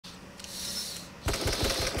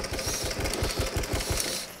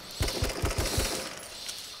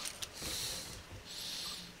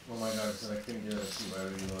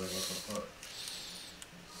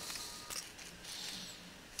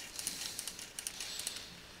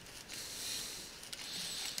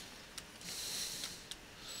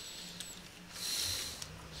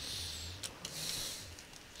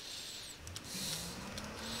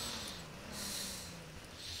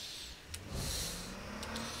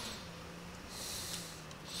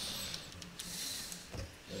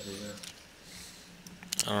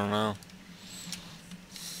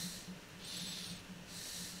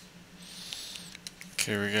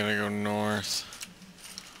Okay, we gotta go north.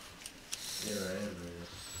 Yeah, right.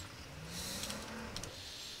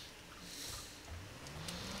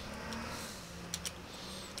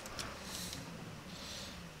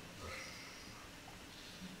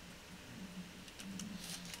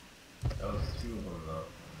 That was two of them though.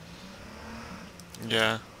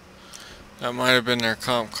 Yeah. That might have been their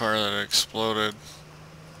comp car that exploded.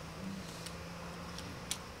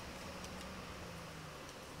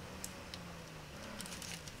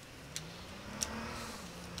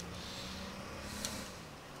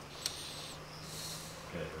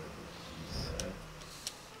 Okay, east side.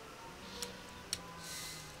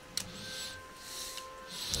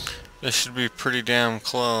 This should be pretty damn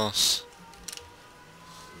close.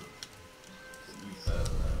 It's the east side of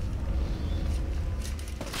the map.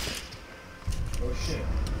 Oh shit.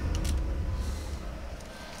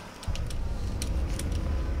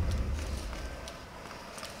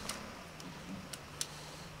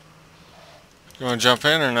 You wanna jump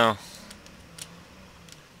in or no?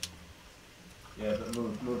 Yeah, but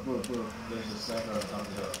move. There's a sniper on top of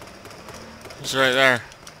the hill. He's right there.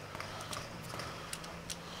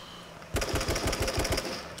 I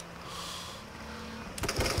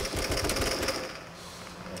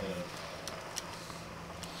hit him.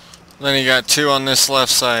 Then you got two on this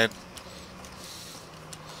left side.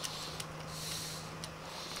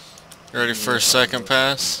 You ready for a second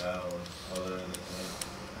pass?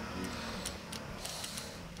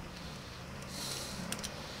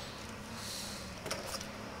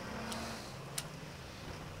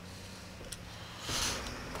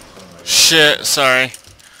 Shit, sorry.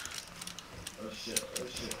 Oh shit.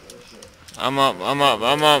 I'm up. Oh my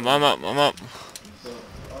gosh,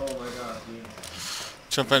 dude.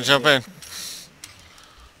 Jump in. Where'd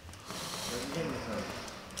you hit me from?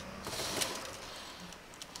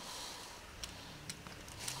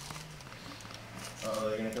 Uh-oh,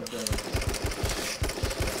 they're gonna come kill me.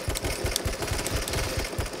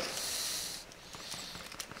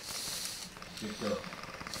 Good kill.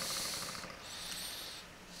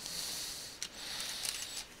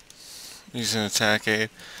 Using attack aid.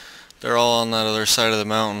 They're all on that other side of the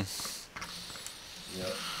mountain.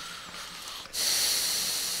 Yep.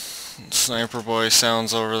 Sniper boy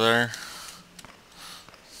sounds over there.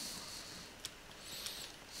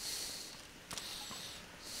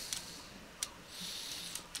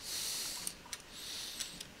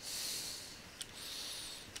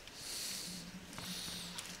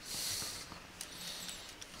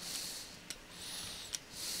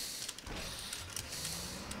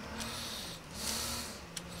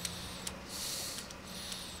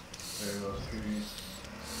 There goes trees.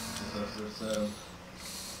 Just us for seven.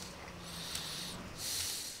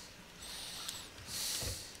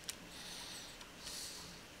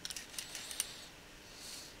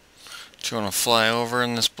 Do you want to fly over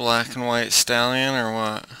in this black and white stallion or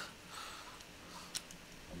what?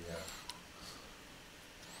 Yeah.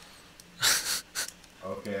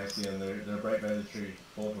 Okay, I see them. They're right by the tree.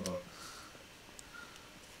 Both of them.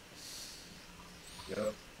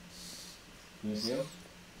 Yep. Can you see them?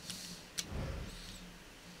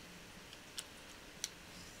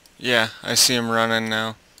 Yeah, I see him running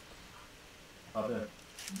now. Hop in.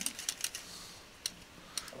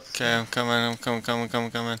 Okay, I'm coming.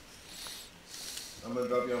 I'm gonna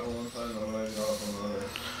drop you off on one side and I'm gonna get off on the other.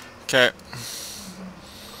 Okay.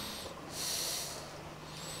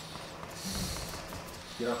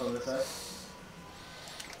 Get off on this side?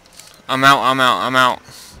 I'm out.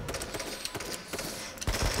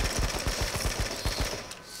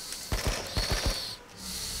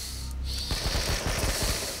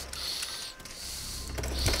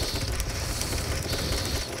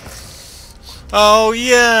 Oh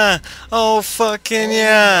yeah! Oh fucking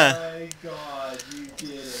yeah! Oh my god, you did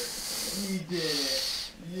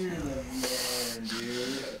it. You're the man,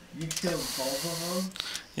 dude. You killed both of them?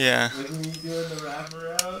 Yeah. Wasn't you doing the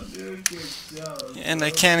wraparound? Dude, good job. And I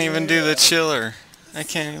can't even do the chiller.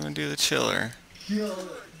 Kill it.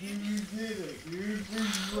 Dude, you did it. You're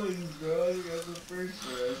first place, bro. I think that's the first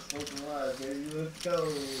one. I spoke a lot, baby. Let's go.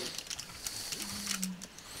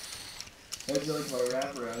 How'd you like my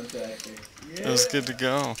wraparound tactic? Yeah. It was good to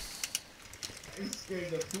go. I scared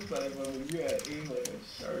the poop out of him and you had aim like a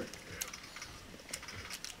shark.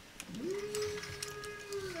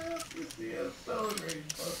 I have to see us celebrating,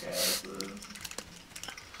 fuck asses.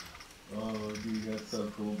 Oh, dude, that's so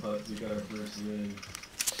cool, Pups. You got our first win.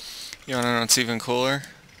 You wanna know what's even cooler?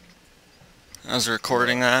 I was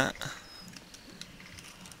recording that.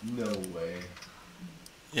 No way.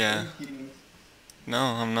 Yeah. Are you kidding me? No,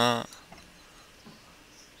 I'm not.